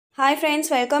Hi friends,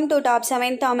 welcome to Top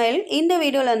 7 Tamil. இந்த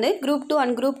வீடியோல வந்து Group-2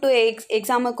 and Group-2A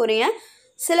எக்ஸாமுக்குரிய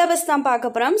சிலபஸ் தான்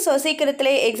பார்க்க போறோம். ஸோ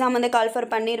சீக்கிரத்திலே எக்ஸாம் வந்து கால்ஃபர்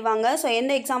பண்ணிடுவாங்க. ஸோ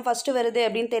எந்த எக்ஸாம் ஃபஸ்ட்டு வருது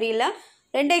அப்படின்னு தெரியல.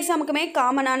 ரெண்டு எக்ஸாமுக்குமே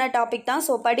காமனான டாபிக் தான்.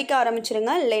 ஸோ படிக்க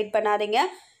ஆரம்பிச்சிருங்க, லேட் பண்ணாதீங்க.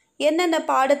 எந்தெந்த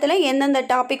பாடத்தில் எந்தெந்த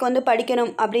டாபிக் வந்து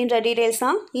படிக்கணும் அப்படின்ற டீட்டெயில்ஸ்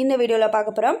தான் இந்த வீடியோவில்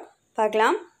பார்க்க போகிறோம்.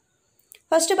 பார்க்கலாம்.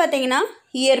 ஃபஸ்ட்டு பார்த்தீங்கன்னா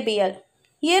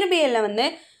இயற்பியலில் வந்து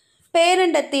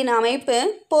பேரண்டத்தின் அமைப்பு,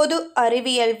 பொது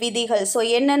அறிவியல் விதிகள். ஸோ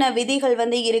என்னென்ன விதிகள்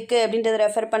வந்து இருக்குது அப்படின்றத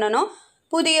ரெஃபர் பண்ணணும்.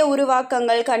 புதிய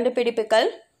உருவாக்கங்கள், கண்டுபிடிப்புகள்,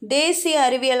 தேசிய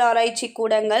அறிவியல் ஆராய்ச்சி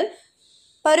கூடங்கள்,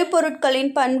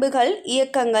 பருப்பொருட்களின் பண்புகள்,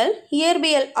 இயக்கங்கள்,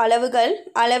 இயற்பியல் அளவுகள்,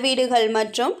 அளவீடுகள்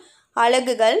மற்றும்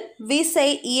அலகுகள், விசை,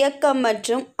 இயக்கம்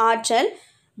மற்றும் ஆற்றல்,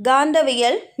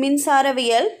 காந்தவியல்,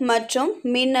 மின்சாரவியல் மற்றும்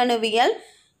மின்னணுவியல்,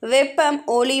 வெப்பம்,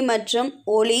 ஒளி மற்றும்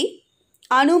ஒளி,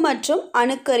 அணு மற்றும்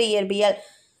அணுக்கரு இயற்பியல்.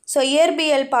 ஸோ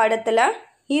இயற்பியல் பாடத்தில்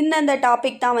இந்தந்த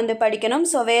டாபிக் தான் வந்து படிக்கணும்.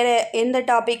 ஸோ வேறு எந்த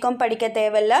டாப்பிக்கும் படிக்க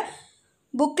தேவையில்லை.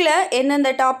 புக்கில்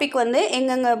எந்தெந்த டாபிக் வந்து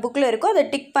எங்கெங்கே புக்கில் இருக்கோ அதை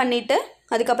டிக் பண்ணிவிட்டு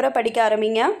அதுக்கப்புறம் படிக்க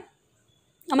ஆரம்பிங்க.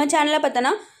 நம்ம சேனலில்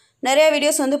பார்த்தோன்னா நிறைய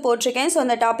வீடியோஸ் வந்து போட்டிருக்கேன். ஸோ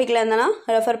அந்த டாப்பிக்கில் இருந்தனா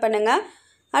ரெஃபர் பண்ணுங்கள்.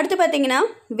 அடுத்து பார்த்திங்கன்னா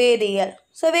வேதியியல்.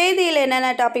 ஸோ வேதியியல்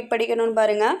என்னென்ன டாபிக் படிக்கணும்னு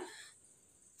பாருங்கள்.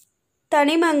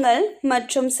 தனிமங்கள்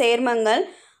மற்றும் சேர்மங்கள்,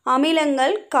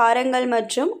 அமிலங்கள், காரங்கள்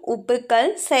மற்றும் உப்புக்கள்,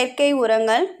 செயற்கை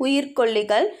உரங்கள்,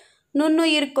 உயிர்கொல்லிகள்,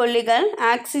 நுண்ணுயிர்கொல்லிகள்,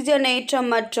 ஆக்சிஜனேற்றம்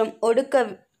மற்றும் ஒடுக்க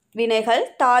வினைகள்,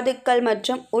 தாதுக்கள்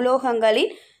மற்றும்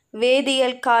உலோகங்களின்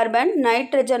வேதியியல், கார்பன்,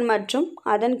 நைட்ரஜன் மற்றும்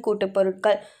அதன்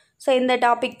கூட்டுப்பொருட்கள். ஸோ இந்த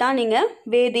டாபிக் தான் நீங்கள்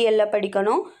வேதியியலில்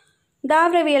படிக்கணும்.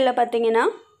 தாவரவியலில் பார்த்தீங்கன்னா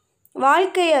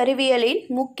வாழ்க்கை அறிவியலின்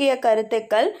முக்கிய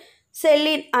கருத்துக்கள்,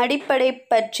 செல்லின் அடிப்படை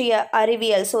பற்றிய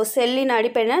அறிவியல். ஸோ செல்லின்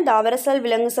அடிப்படைனா தாவர செல்,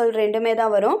 விலங்கு செல் ரெண்டுமே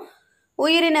தான் வரும்.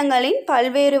 உயிரினங்களின்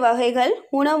பல்வேறு வகைகள்,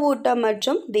 உணவூட்டம்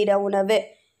மற்றும் திட உணவு.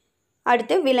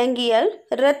 அடுத்து விலங்கியல்,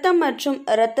 இரத்தம் மற்றும்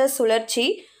இரத்த சுழற்சி,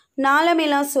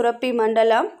 நாளமிலா சுரப்பி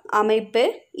மண்டலம் அமைப்பு,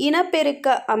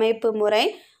 இனப்பெருக்க அமைப்பு முறை,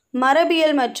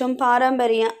 மரபியல் மற்றும்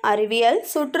பாரம்பரிய அறிவியல்,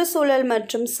 சுற்றுச்சூழல்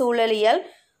மற்றும் சூழலியல்,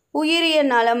 உயிரிய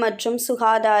நலம் மற்றும்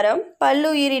சுகாதாரம்,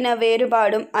 பல்லுயிரின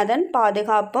வேறுபாடும் அதன்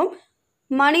பாதுகாப்பும்,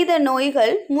 மனித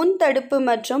நோய்கள், முன்தடுப்பு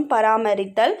மற்றும்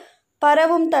பராமரித்தல்,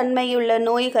 பரவும் தன்மையுள்ள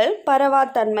நோய்கள்,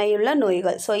 பரவாத்தன்மையுள்ள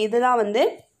நோய்கள். ஸோ இதுதான் வந்து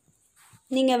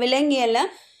நீங்கள்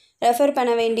விலங்கியலில் ரெஃபர்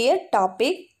பண்ண வேண்டிய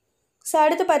டாபிக். ஸோ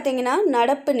அடுத்து பார்த்தீங்கன்னா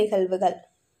நடப்பு நிகழ்வுகள்.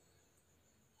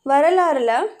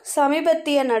 வரலாறில்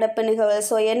சமீபத்திய நடப்பு நிகழ்வு.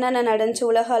 ஸோ என்னென்ன நடந்துச்சு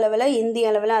உலக அளவில், இந்திய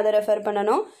அளவில், அதை ரெஃபர்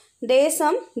பண்ணணும்.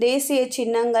 தேசம், தேசிய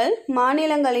சின்னங்கள்,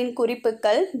 மாநிலங்களின்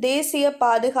குறிப்புகள், தேசிய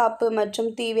பாதுகாப்பு மற்றும்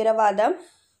தீவிரவாதம்,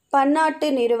 பன்னாட்டு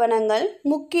நிறுவனங்கள்,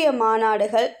 முக்கிய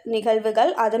மாநாடுகள்,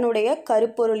 நிகழ்வுகள், அதனுடைய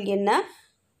கருப்பொருள் என்ன,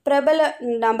 பிரபல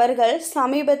நபர்கள்,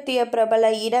 சமீபத்திய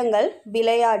பிரபல இடங்கள்,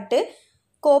 விளையாட்டு,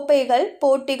 கோப்பைகள்,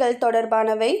 போட்டிகள்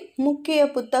தொடர்பானவை, முக்கிய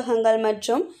புத்தகங்கள்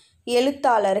மற்றும்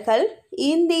எழுத்தாளர்கள்,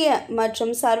 இந்திய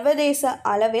மற்றும் சர்வதேச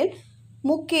அளவில்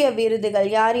முக்கிய விருதுகள்,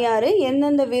 யார் யார்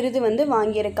எந்தெந்த விருது வந்து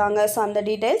வாங்கியிருக்காங்க. ஸோ அந்த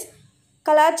டீட்டெயில்ஸ்.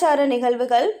 கலாச்சார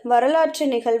நிகழ்வுகள், வரலாற்று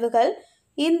நிகழ்வுகள்,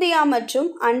 இந்தியா மற்றும்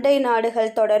அண்டை நாடுகள்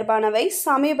தொடர்பானவை,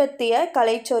 சமீபத்திய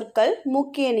கலைச்சொற்கள்,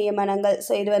 முக்கிய நியமனங்கள்.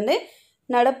 ஸோ இது வந்து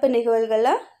நடப்பு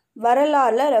நிகழ்வுகளில்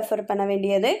வரலாறில் ரெஃபர் பண்ண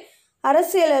வேண்டியது.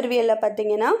 அரசியல் அறிவியலில்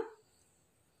பார்த்திங்கன்னா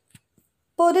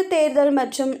பொது தேர்தல்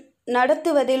மற்றும்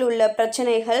நடத்துவதில் உள்ள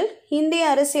பிரச்சனைகள், இந்திய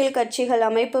அரசியல் கட்சிகள்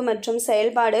அமைப்பு மற்றும்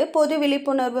செயல்பாடு, பொது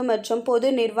விழிப்புணர்வு மற்றும் பொது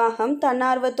நிர்வாகம்,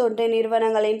 தன்னார்வ தொண்டு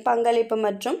நிறுவனங்களின் பங்களிப்பு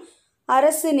மற்றும்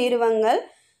அரசு நிறுவனங்கள்,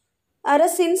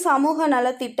 அரசின் சமூக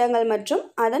நலத்திட்டங்கள் மற்றும்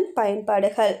அதன்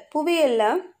பயன்பாடுகள்.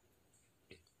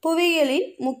 புவியியலின்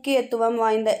முக்கியத்துவம்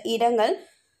வாய்ந்த இடங்கள்,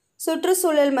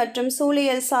 சுற்றுச்சூழல் மற்றும்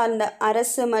சூழியல் சார்ந்த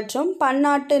அரசு மற்றும்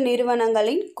பன்னாட்டு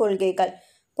நிறுவனங்களின் கொள்கைகள்.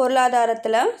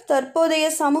 பொருளாதாரத்தில் தற்போதைய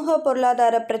சமூக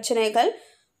பொருளாதார பிரச்சனைகள்,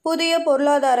 புதிய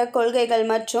பொருளாதார கொள்கைகள்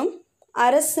மற்றும்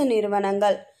அரசு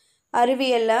நிறுவனங்கள்.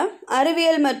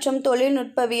 அறிவியல் மற்றும்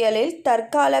தொழில்நுட்பவியலில்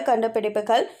தற்கால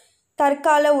கண்டுபிடிப்புகள்,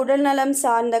 தற்கால உடல்நலம்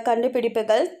சார்ந்த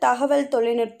கண்டுபிடிப்புகள், தகவல்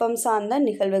தொழில்நுட்பம் சார்ந்த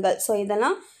நிகழ்வுகள். ஸோ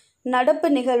இதெல்லாம் நடப்பு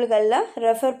நிகழ்வுகளில்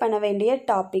ரெஃபர் பண்ண வேண்டிய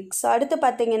டாபிக்ஸ். அடுத்து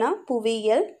பார்த்திங்கன்னா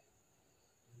புவியியல்.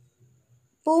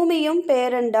 பூமியும்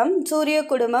பேரண்டம், சூரிய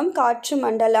குடும்பம், காற்று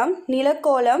மண்டலம்,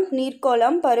 நிலக்கோளம்,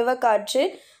 நீர்க்கோளம், பருவக்காற்று,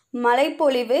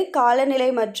 மழைப்பொழிவு, காலநிலை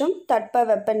மற்றும்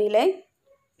தட்பவெப்பநிலை,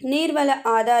 நீர்வள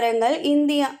ஆதாரங்கள்,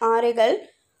 இந்திய ஆறுகள்,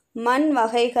 மண்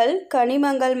வகைகள்,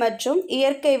 கனிமங்கள் மற்றும்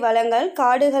இயற்கை வளங்கள்,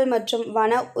 காடுகள் மற்றும்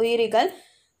வன உயிரிகள்,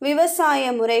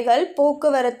 விவசாய முறைகள்,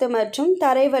 போக்குவரத்து மற்றும்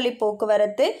தரைவழி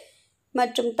போக்குவரத்து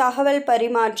மற்றும் தகவல்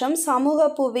பரிமாற்றம், சமூக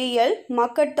புவியியல்,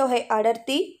 மக்கட்தொகை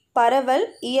அடர்த்தி, பரவல்,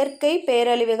 இயற்கை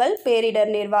பேரழிவுகள்,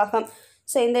 பேரிடர் நிர்வாகம்.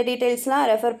 ஸோ இந்த டீட்டெயில்ஸ்லாம்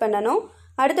ரெஃபர் பண்ணணும்.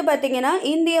 அடுத்து பார்த்திங்கன்னா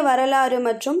இந்திய வரலாறு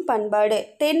மற்றும் பண்பாடு.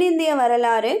 தென்னிந்திய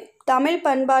வரலாறு, தமிழ்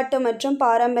பண்பாட்டு மற்றும்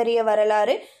பாரம்பரிய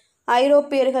வரலாறு,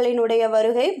 ஐரோப்பியர்களினுடைய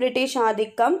வருகை, பிரிட்டிஷ்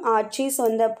ஆதிக்கம், ஆட்சி. ஸோ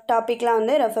இந்த டாப்பிக்லாம்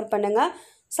வந்து ரெஃபர் பண்ணுங்கள்.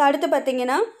 ஸோ அடுத்து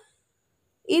பார்த்திங்கன்னா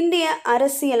இந்திய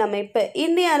அரசியலமைப்பு.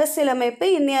 இந்திய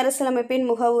அரசியலமைப்பின்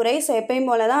முகவுரை. ஸோ எப்பயும்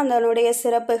போல தான் அதனுடைய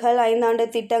சிறப்புகள், 5 ஆண்டு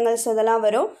திட்டங்கள். ஸோ இதெல்லாம்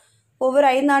வரும். ஒவ்வொரு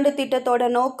 5 ஆண்டு திட்டத்தோட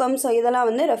நோக்கம். ஸோ இதெல்லாம்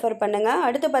வந்து ரெஃபர் பண்ணுங்கள்.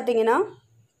 அடுத்து பார்த்திங்கன்னா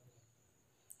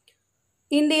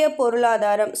இந்திய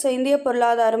பொருளாதாரம். ஸோ இந்திய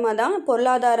பொருளாதாரம் அதான்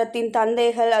பொருளாதாரத்தின்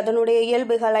தந்தைகள், அதனுடைய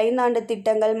இயல்புகள், 5 ஆண்டு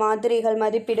திட்டங்கள், மாதிரிகள்,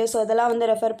 மதிப்பீடு. ஸோ இதெல்லாம் வந்து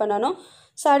ரெஃபர் பண்ணணும்.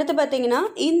 ஸோ அடுத்து பார்த்திங்கன்னா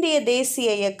இந்திய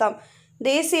தேசிய இயக்கம்.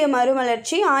 தேசிய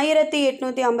மறுமலர்ச்சி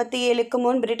 1857க்கு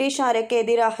முன் பிரிட்டிஷாருக்கு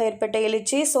எதிராக ஏற்பட்ட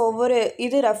எழுச்சி. ஸோ ஒவ்வொரு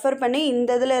இது ரெஃபர் பண்ணி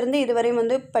இந்த இதிலேருந்து இதுவரையும்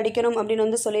வந்து படிக்கணும் அப்படின்னு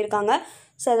வந்து சொல்லியிருக்காங்க.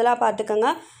 ஸோ இதெல்லாம்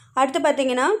பார்த்துக்கோங்க. அடுத்து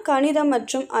பார்த்திங்கன்னா கணிதம்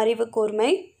மற்றும் அறிவு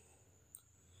கூர்மை.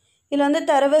 இதில் வந்து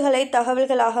தரவுகளை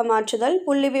தகவல்களாக மாற்றுதல்,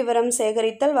 புள்ளி விவரம்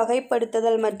சேகரித்தல்,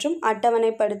 வகைப்படுத்துதல் மற்றும்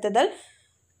அட்டவணைப்படுத்துதல்,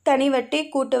 தனிவட்டி,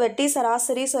 கூட்டுவட்டி,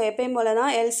 சராசரி. ஸோ எப்பயும் போல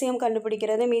தான் எல்சிஎம்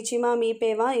கண்டுபிடிக்கிறது, மீச்சிமா,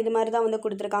 மீபேவா, இது மாதிரி தான் வந்து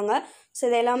கொடுத்துருக்காங்க. ஸோ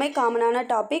இது எல்லாமே காமனான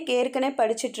டாபிக், ஏற்கனவே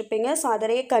படிச்சுட்ருப்பீங்க. ஸோ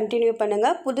அதையே கண்டினியூ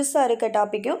பண்ணுங்கள். புதுசாக இருக்க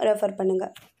டாப்பிக்கும் ரெஃபர்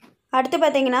பண்ணுங்கள். அடுத்து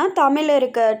பார்த்திங்கன்னா தமிழில்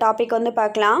இருக்க டாபிக் வந்து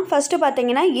பார்க்கலாம். ஃபஸ்ட்டு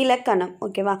பார்த்திங்கன்னா இலக்கணம்.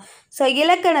 ஓகேவா? ஸோ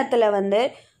இலக்கணத்தில் வந்து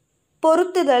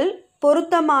பொருத்துதல்,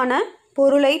 பொருத்தமான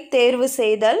பொருளை தேர்வு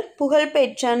செய்தல்,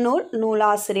 புகழ்பெற்ற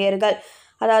நூலாசிரியர்கள்.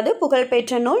 அதாவது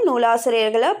புகழ்பெற்ற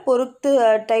நூலாசிரியர்களை பொறுத்து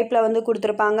டைப்பில் வந்து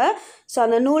கொடுத்துருப்பாங்க. ஸோ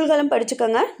அந்த நூல்களும்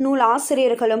படிச்சுக்கோங்க, நூல்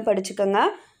ஆசிரியர்களும் படிச்சுக்கோங்க.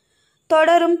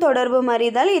 தொடரும் தொடர்பும்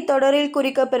அறிதல். இத்தொடரில்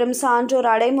குறிக்கப்பெறும் சான்றோர்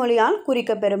அடைமொழியால்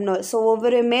குறிக்கப்பெறும் நூல். ஸோ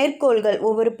ஒவ்வொரு மேற்கோள்கள்,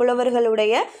 ஒவ்வொரு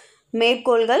புலவர்களுடைய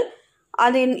மேற்கோள்கள்,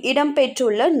 அதில்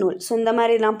இடம்பெற்றுள்ள நூல். ஸோ இந்த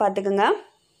மாதிரிலாம் பார்த்துக்கோங்க.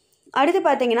 அடுத்து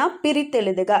பார்த்திங்கன்னா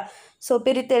பிரித்தெழுதுக. ஸோ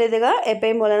பிரித்தெழுதுக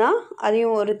எப்பயும் போல தான்,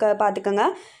 அதையும் ஒரு பார்த்துக்கோங்க.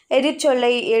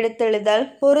 எதிர்ச்சொல்லை எடுத்தெழுதல்,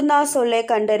 பொருந்தா சொல்லை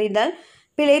கண்டறிதல்,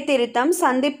 பிழை திருத்தம்,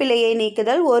 சந்திப்பிழையை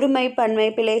நீக்குதல், ஒருமை பன்மை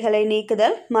பிழைகளை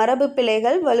நீக்குதல், மரபு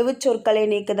பிழைகள், வலுவுச் சொற்களை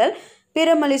நீக்குதல்,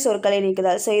 பிறமொழி சொற்களை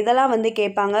நீக்குதல். ஸோ இதெல்லாம் வந்து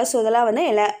கேட்பாங்க. ஸோ இதெல்லாம் வந்து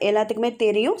எல்லாத்துக்குமே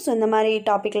தெரியும். ஸோ இந்த மாதிரி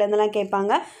டாப்பிக்கில் இருந்தெல்லாம்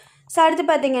கேட்பாங்க. ஸோ அடுத்து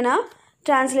பார்த்திங்கன்னா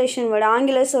டிரான்ஸ்லேஷன் வேர்டு.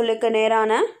 ஆங்கில சொல்லுக்கு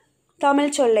நேரான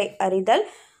தமிழ் சொல்லை அறிதல்,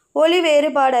 ஒலி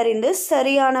வேறுபாடு அறிந்து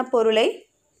சரியான பொருளை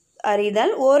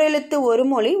அறிதல், ஓரெழுத்து ஒரு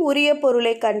மொழி உரிய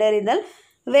பொருளை கண்டறிதல்,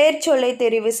 வேர்ச்சொல்லை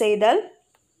தெரிவு செய்தல்.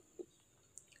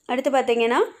 அடுத்து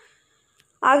பார்த்திங்கன்னா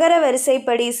அகர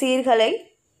வரிசைப்படி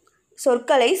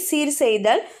சொற்களை சீர்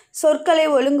செய்தல், சொற்களை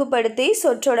ஒழுங்குபடுத்தி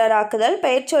சொற்றொடராக்குதல்,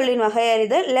 பெயர்ச்சொல்லின் வகை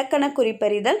அறிதல், இலக்கண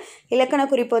குறிப்பறிதல். இலக்கண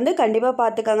குறிப்பு வந்து கண்டிப்பாக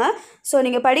பார்த்துக்கோங்க. ஸோ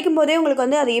நீங்கள் படிக்கும்போதே உங்களுக்கு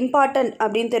வந்து அது இம்பார்ட்டன்ட்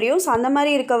அப்படின்னு தெரியும். ஸோ அந்த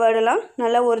மாதிரி இருக்க வேர்டெல்லாம்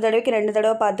நல்லா ஒரு தடவைக்கு 2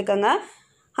 தடவை பார்த்துக்கோங்க.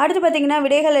 அடுத்து பார்த்திங்கன்னா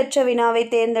விடைகளற்ற வினாவை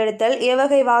தேர்ந்தெடுத்தல்,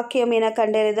 எவகை வாக்கியம் என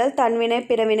கண்டறிதல், தன்வினை,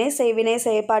 பிறவினை, செய்வினை,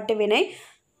 செயற்பாட்டு வினை,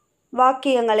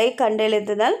 வாக்கியங்களை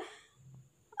கண்டெழுதுதல்.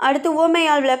 அடுத்து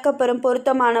உவமையால் விளக்கப்பெறும்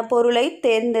பொருத்தமான பொருளை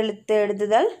தேர்ந்தெடுத்து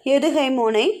எழுதுதல், எதுகை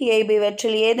மோனை ஏய்பு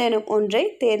இவற்றில் ஏதேனும் ஒன்றை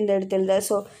தேர்ந்தெடுத்தெழுதல்.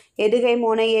 ஸோ எதுகை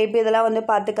மோனை ஏய்பு இதெல்லாம் வந்து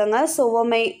பார்த்துக்கோங்க. ஸோ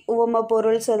உவமை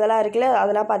பொருள். ஸோ இதெல்லாம் இருக்குல்ல,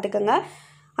 அதெல்லாம் பார்த்துக்கோங்க.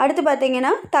 அடுத்து பார்த்திங்கன்னா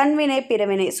தன்வினை,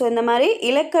 பிறவினை. ஸோ இந்த மாதிரி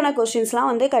இலக்கண கொஷின்ஸ்லாம்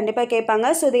வந்து கண்டிப்பாக கேட்பாங்க.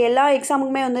 ஸோ இது எல்லா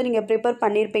எக்ஸாமுக்குமே வந்து நீங்கள் ப்ரிப்பேர்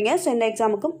பண்ணியிருப்பீங்க. ஸோ இந்த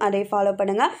எக்ஸாமுக்கும் அதை ஃபாலோ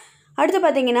பண்ணுங்கள். அடுத்து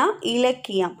பார்த்திங்கன்னா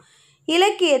இலக்கியம்.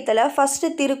 இலக்கியத்தில் ஃபஸ்ட்டு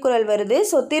திருக்குறள் வருது.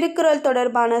 ஸோ திருக்குறள்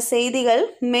தொடர்பான செய்திகள்,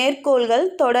 மேற்கோள்கள்,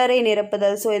 தொடரை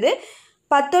நிரப்புதல். ஸோ இது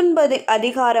 19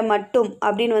 அதிகாரம் மட்டும்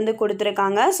அப்படின்னு வந்து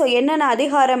கொடுத்துருக்காங்க. ஸோ என்னென்ன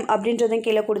அதிகாரம் அப்படின்றதும்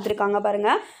கீழே கொடுத்துருக்காங்க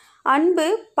பாருங்கள். அன்பு,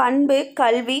 பண்பு,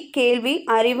 கல்வி, கேள்வி,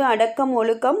 அறிவு, அடக்கம்,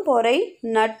 ஒழுக்கம், பொறை,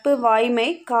 நட்பு, வாய்மை,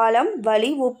 காலம், வழி,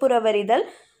 ஒப்புரவறிதல்,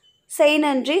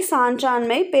 செய்நன்றி,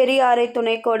 சான்றாண்மை, பெரியாரை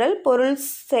துணைக்கோடல், பொருள்,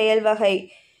 செயல்வகை,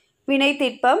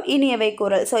 வினைத்திட்பம், இனியவை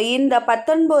கூறல். ஸோ இந்த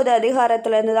 19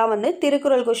 அதிகாரத்துலேருந்து தான் வந்து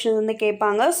திருக்குறள் கொஷின் வந்து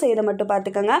கேட்பாங்க. ஸோ இதை மட்டும்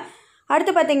பார்த்துக்கோங்க.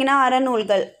 அடுத்து பார்த்திங்கன்னா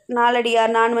அறநூல்கள்.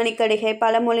 நாலடியார், நான்மணிக்கடிகை,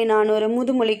 பழமொழி 400,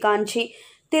 முதுமொழி காஞ்சி,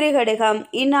 திருகடுகம்,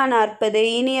 இன்னா 40,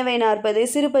 இனியவை 40,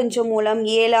 சிறுபஞ்சமூலம்,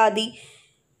 ஏலாதி,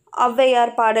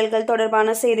 ஔவையார் பாடல்கள்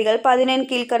தொடர்பான செய்திகள், 14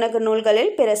 கீழ்க்கணக்கு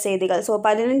நூல்களில் பிற செய்திகள். ஸோ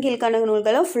 14 கீழ்க்கணக்கு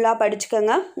நூல்களும் ஃபுல்லாக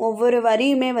படிச்சுக்கோங்க. ஒவ்வொரு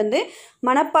வரியுமே வந்து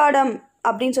மனப்பாடம்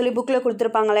அப்படின்னு சொல்லி புக்கில்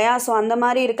கொடுத்துருப்பாங்க இல்லையா? ஸோ அந்த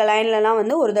மாதிரி இருக்க லைன்லலாம்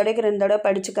வந்து ஒரு தடவைக்கு 2 தடவை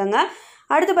படிச்சுக்கோங்க.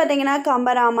 அடுத்து பார்த்திங்கன்னா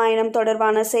கம்பராமாயணம்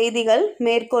தொடர்பான செய்திகள்,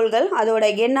 மேற்கோள்கள், அதோட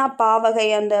என்ன பாவகை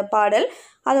அந்த பாடல்,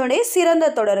 அதோடைய சிறந்த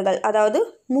தொடர்கள், அதாவது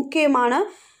முக்கியமான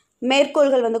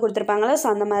மேற்கோள்கள் வந்து கொடுத்துருப்பாங்களா? ஸோ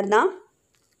அந்த மாதிரி தான்.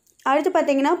 அடுத்து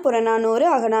பார்த்திங்கன்னா புறநானூறு,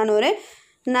 அகநானூறு,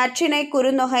 நற்றிணை,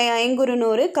 குறுந்தொகை,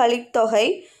 ஐங்குறுநூறு, கலித்தொகை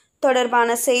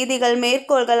தொடர்பான செய்திகள்,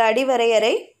 மேற்கோள்கள்,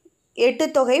 அடிவரையறை, 8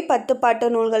 தொகை 10 பாட்டு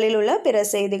நூல்களில் உள்ள பிற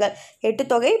செய்திகள். 8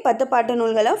 தொகை 10 பாட்டு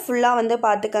நூல்களை ஃபுல்லாக வந்து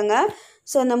பார்த்துக்கோங்க.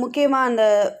 ஸோ இந்த முக்கியமாக அந்த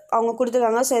அவங்க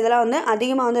கொடுத்துருக்காங்க. ஸோ இதெல்லாம் வந்து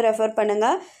அதிகமாக வந்து ரெஃபர்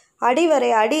பண்ணுங்கள்.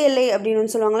 அடிவரை அடி எல்லை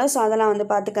அப்படின்னு சொல்லுவாங்களோ, ஸோ அதெல்லாம் வந்து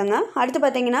பார்த்துக்கோங்க. அடுத்து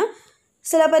பார்த்திங்கன்னா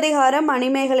சிலப்பதிகாரம்,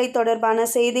 மணிமேகலை தொடர்பான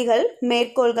செய்திகள்,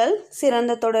 மேற்கோள்கள்,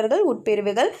 சிறந்த தொடர்கள்,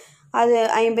 உட்பிரிவுகள், அது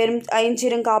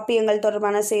ஐஞ்சிறுகாப்பியங்கள்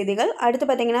தொடர்பான செய்திகள். அடுத்து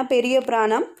பார்த்திங்கன்னா பெரிய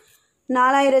புராணம்,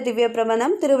 4000 திவ்ய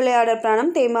பிரபந்தம், திருவிளையாடற்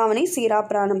புராணம், தேம்பாவணி, சீரா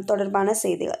புராணம் தொடர்பான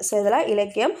செய்திகள். ஸோ இதெல்லாம்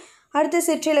இலக்கியம். அடுத்து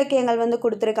சிற்றிலக்கியங்கள் வந்து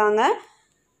கொடுத்துருக்காங்க.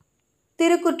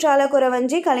 திருக்குற்றால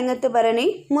குறவஞ்சி, கலிங்கத்து பரணி,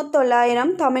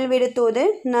 900, தமிழ் விடுதூது,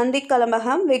 நந்தி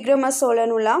கலம்பகம், விக்ரம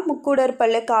சோழன் உலா,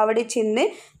 முக்கூடற்பள்ளு காவடி சிந்து,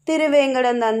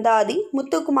 திருவேங்கடந்தந்தாதி,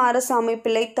 முத்துக்குமாரசாமி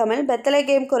பிள்ளை தமிழ்,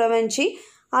 பெத்தலகேம் குறவஞ்சி,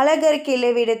 அழகர்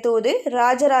கிளை விடுதூது,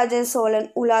 ராஜராஜன் சோழன்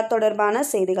உலா தொடர்பான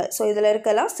செய்திகள். ஸோ இதில்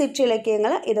இருக்கலாம்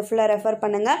சிற்றிலக்கியங்களை, இதை ஃபுல்லாக ரெஃபர்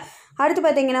பண்ணுங்கள். அடுத்து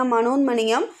பார்த்திங்கன்னா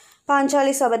மனோன்மணியம்,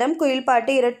 பாஞ்சாலி சபதம்,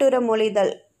 குயில்பாட்டு, இரட்டுற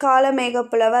மொழிதல், காலமேக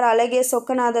புலவர், அழகிய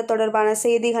சொக்கநாத தொடர்பான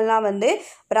செய்திகள்லாம் வந்து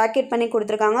ப்ராக்கெட் பண்ணி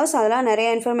கொடுத்துருக்காங்க. ஸோ அதெல்லாம் நிறைய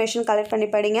இன்ஃபர்மேஷன் கலெக்ட் பண்ணி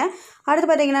படிங்க. அடுத்து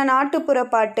பார்த்திங்கன்னா நாட்டுப்புற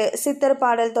பாட்டு, சித்தர்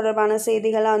பாடல் தொடர்பான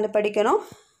செய்திகள்லாம் வந்து படிக்கணும்.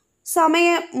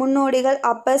 சமய முன்னோடிகள்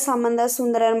அப்பர், சம்பந்த,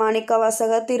 சுந்தரர்,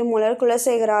 மாணிக்கவாசகர், திருமூலர்,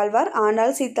 குலசேகர ஆழ்வார்,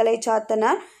 ஆண்டாள், சீத்தலை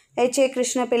சாத்தனார், H.A.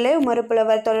 கிருஷ்ணபிள்ளை,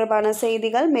 உமறுப்புலவர் தொடர்பான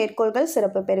செய்திகள், மேற்கோள்கள்,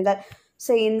 சிறப்பு பெயர்கள்.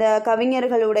 ஸோ இந்த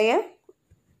கவிஞர்களுடைய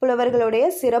புலவர்களுடைய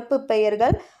சிறப்பு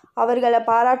பெயர்கள், அவர்களை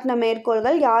பாராட்டின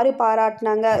மேற்கோள்கள், யார்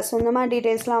பாராட்டினாங்க, சொந்தமாக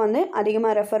டீட்டெயில்ஸ்லாம் வந்து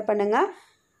அதிகமாக ரெஃபர் பண்ணுங்கள்.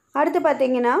 அடுத்து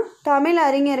பார்த்திங்கன்னா தமிழ்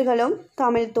அறிஞர்களும்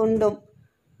தமிழ் தொண்டும்.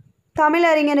 தமிழ்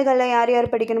அறிஞர்களில் யார்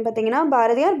யார் படிக்கணும் பார்த்திங்கன்னா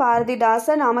பாரதியார்,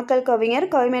 பாரதிதாசன், நாமக்கல் கவிஞர்,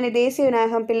 கவிமணி தேசிய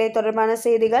விநாயகம் பிள்ளை தொடர்பான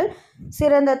செய்திகள்,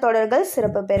 சிறந்த தொடர்கள்,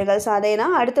 சிறப்பு பெயர்கள். ஸோ அதே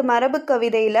தான். அடுத்து மரபு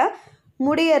கவிதையில்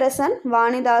முடியரசன்,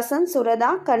 வாணிதாசன்,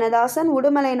 சுரதா, கண்ணதாசன்,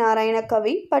 உடுமலை நாராயண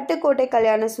கவி, பட்டுக்கோட்டை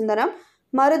கல்யாண சுந்தரம்,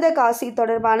 மருத காசி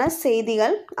தொடர்பான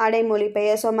செய்திகள், அடைமொழி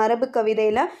பெயர். ஸோ மரபு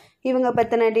கவிதையில் இவங்க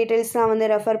பற்றின டீட்டெயில்ஸ்லாம் வந்து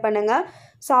ரெஃபர் பண்ணுங்கள்.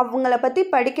 ஸோ அவங்கள பற்றி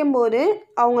படிக்கும்போது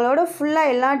அவங்களோட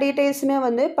ஃபுல்லாக எல்லா டீட்டெயில்ஸுமே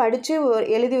வந்து படித்து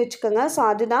எழுதி வச்சுக்கோங்க. ஸோ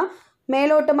அதுதான்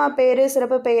மேலோட்டமாக பேர்,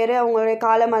 சிறப்பு பெயர், அவங்களுடைய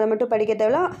காலம் அதை மட்டும் படிக்க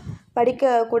தேவையில்ல,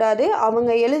 படிக்கக்கூடாது.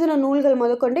 அவங்க எழுதின நூல்கள்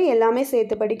முதற்கொண்டு எல்லாமே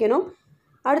சேர்த்து படிக்கணும்.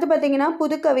 அடுத்து பார்த்திங்கன்னா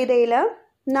புது கவிதையில்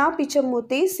நா.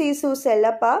 பிச்சமூர்த்தி, சீசு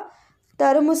செல்லப்பா,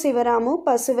 தருமு சிவராமு,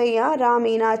 பசுவையா, ரா.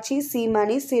 மீனாட்சி,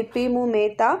 சீமணி, சிற்பி, மு.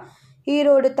 மேத்தா,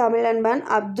 ஈரோடு தமிழன்பன்,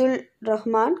 அப்துல்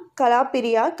ரஹ்மான்,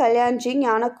 கலாப்பிரியா, கல்யாண்ஜி,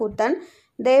 ஞானக்கூத்தன்,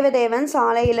 தேவதேவன்,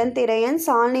 சாலை இளந்திரையன்,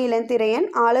 சாணி இளந்திரையன்,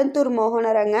 ஆலந்தூர்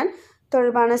மோகனரங்கன்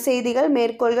தொடர்பான செய்திகள்,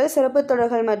 மேற்கோள்கள், சிறப்பு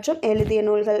தொடர்கள் மற்றும் எழுதிய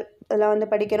நூல்கள் இதெல்லாம் வந்து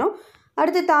படிக்கிறோம்.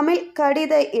 அடுத்து தமிழ்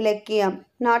கடித இலக்கியம்,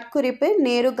 நாட்குறிப்பு,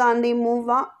 நேரு, காந்தி,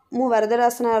 மு.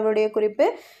 வரதராசனார் அவருடைய குறிப்பு,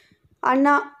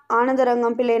 அண்ணா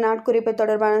ஆனந்தரங்கம் பிள்ளை நாட்குறிப்பு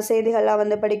தொடர்பான செய்திகள்லாம்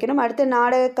வந்து படிக்கணும். அடுத்து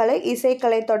நாடகக்கலை,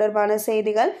 இசைக்கலை தொடர்பான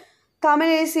செய்திகள்,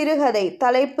 தமிழில் சிறுகதை,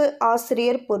 தலைப்பு,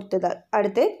 ஆசிரியர் பொருத்துதல்.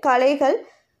 அடுத்து கலைகள்,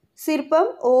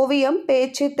 சிற்பம், ஓவியம்,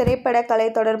 பேச்சு, திரைப்பட கலை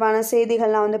தொடர்பான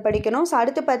செய்திகள்லாம் வந்து படிக்கணும். ஸோ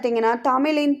அடுத்து பார்த்திங்கன்னா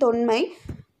தமிழின் தொன்மை,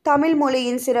 தமிழ்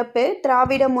மொழியின் சிறப்பு,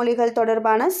 திராவிட மொழிகள்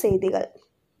தொடர்பான செய்திகள்.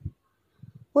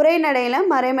 உரைநடையில்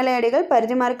மறைமலை அடிகள்,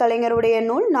 பரிதிமார் கலைஞருடைய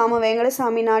நூல், நாம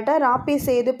வெங்கடசாமி நாட்டார், ராப்பி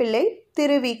சேது பிள்ளை,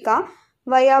 திருவிக்கா,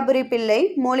 வையாபுரி பிள்ளை,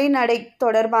 மொழி நடை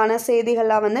தொடர்பான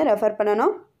செய்திகள்லாம் வந்து ரெஃபர்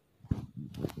பண்ணணும்.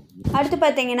 அடுத்து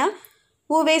பார்த்திங்கன்னா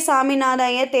உவே சாமிநாத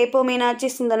ஐயர், தேப்போ மீனாட்சி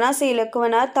சுந்தரனார், சி.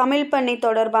 இலக்குவனார், தமிழ் பணி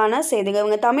தொடர்பான செய்திகள்.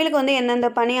 இவங்க தமிழுக்கு வந்து எந்தெந்த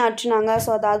பணி ஆற்றினாங்க,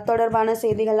 ஸோ அது தொடர்பான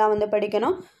செய்திகள்லாம் வந்து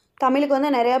படிக்கணும். தமிழுக்கு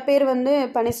வந்து நிறையா பேர் வந்து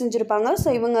பணி செஞ்சுருப்பாங்க. ஸோ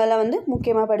இவங்கெல்லாம் வந்து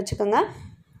முக்கியமாக படிச்சுக்கோங்க.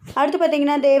 அடுத்து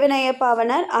பார்த்திங்கன்னா தேவநேய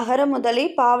பாவனர், அகர முதலி,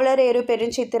 பாவலர் ஏறு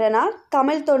பெருஞ்சித்திரனார்,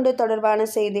 தமிழ் தொண்டு தொடர்பான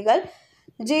செய்திகள்,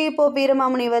 ஜி.போ.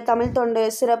 வீரமாமுனிவர் தமிழ் தொண்டு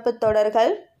சிறப்பு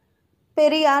தொடர்கள்,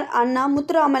 பெரியார், அண்ணா,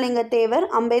 முத்துராமலிங்க தேவர்,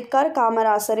 அம்பேத்கர்,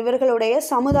 காமராசர் இவர்களுடைய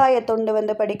சமுதாய தொண்டு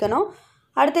வந்து படிக்கணும்.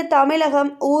 அடுத்து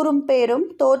தமிழகம் ஊரும் பேரும்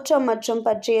தோற்றம் மற்றும்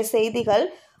பற்றிய செய்திகள்,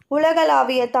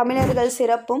 உலகளாவிய தமிழர்கள்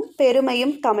சிறப்பும்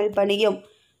பெருமையும் தமிழ் பணியும்.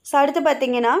 ஸோ அடுத்து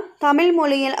பார்த்திங்கன்னா தமிழ்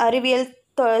மொழியில் அறிவியல்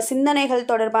சிந்தனைகள்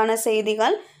தொடர்பான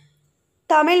செய்திகள்,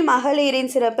 தமிழ்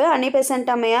மகளிரின் சிறப்பு, அன்னிபெசன்ட்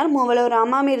அம்மையார், மூவலூர்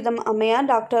ராமாமிர்தம் அம்மையார்,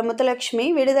 டாக்டர் முத்துலட்சுமி,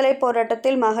 விடுதலை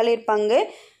போராட்டத்தில் மகளிர் பங்கு,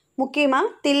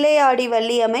 முக்கியமாக தில்லையாடி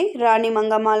வள்ளியம்மை, ராணி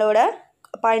மங்கம்மாளோட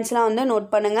பாயிண்ட்ஸ்லாம் வந்து நோட்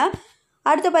பண்ணுங்கள்.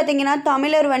 அடுத்து பார்த்திங்கன்னா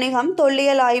தமிழர் வணிகம்,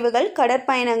 தொல்லியல் ஆய்வுகள்,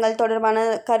 கடற்பயணங்கள் தொடர்பான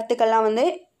கருத்துக்கள்லாம் வந்து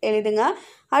எழுதுங்க.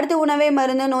 அடுத்து உணவே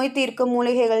மருந்து, நோய் தீர்க்கும்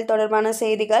மூலிகைகள் தொடர்பான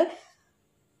செய்திகள்,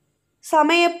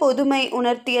 சமய பொதுமை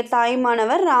உணர்த்திய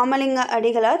தாய்மானவர் ராமலிங்க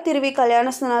அடிகளார், திருவி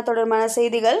கல்யாணசுந்தரனார் தொடர்பான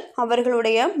செய்திகள்,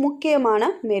 அவர்களுடைய முக்கியமான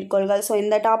மேற்கோள்கள். ஸோ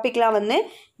இந்த டாப்பிக்லாம் வந்து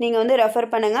நீங்கள் வந்து ரெஃபர்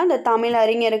பண்ணுங்கள். அந்த தமிழ்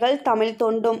அறிஞர்கள், தமிழ்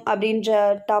தொண்டும் அப்படின்ற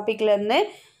டாப்பிக்லேருந்து.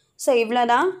 ஸோ இவ்வளோ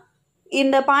தான்.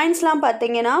 இந்த பாயிண்ட்ஸ்லாம்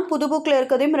பார்த்தீங்கன்னா புது புக்கில்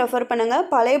இருக்கிறதையும் ரெஃபர் பண்ணுங்கள்,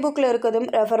 பழைய புக்கில் இருக்கிறதும்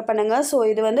ரெஃபர் பண்ணுங்கள். ஸோ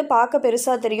இது வந்து பார்க்க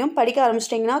பெருசாக தெரியும், படிக்க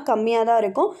ஆரம்பிச்சிட்டிங்கன்னா கம்மியாக தான்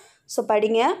இருக்கும். ஸோ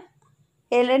படிங்க.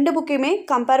 ரெண்டு புக்கையுமே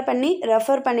கம்பேர் பண்ணி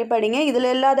ரெஃபர் பண்ணி படிங்க. இதில்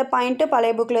இல்லாத பாயிண்ட்டு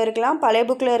பழைய புக்கில் இருக்கலாம், பழைய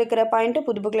புக்கில் இருக்கிற பாயிண்ட்டு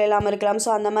புது புக்கில் இல்லாமல் இருக்கலாம்.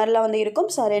 ஸோ அந்த மாதிரிலாம் வந்து இருக்கும்.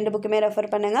 ஸோ ரெண்டு புக்குமே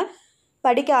ரெஃபர் பண்ணுங்கள்,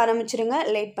 படிக்க ஆரம்பிச்சிருங்க,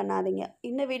 லேட் பண்ணாதீங்க.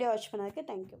 இந்த வீடியோ வாட்ச் பண்ணதுக்கு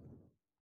தேங்க்யூ.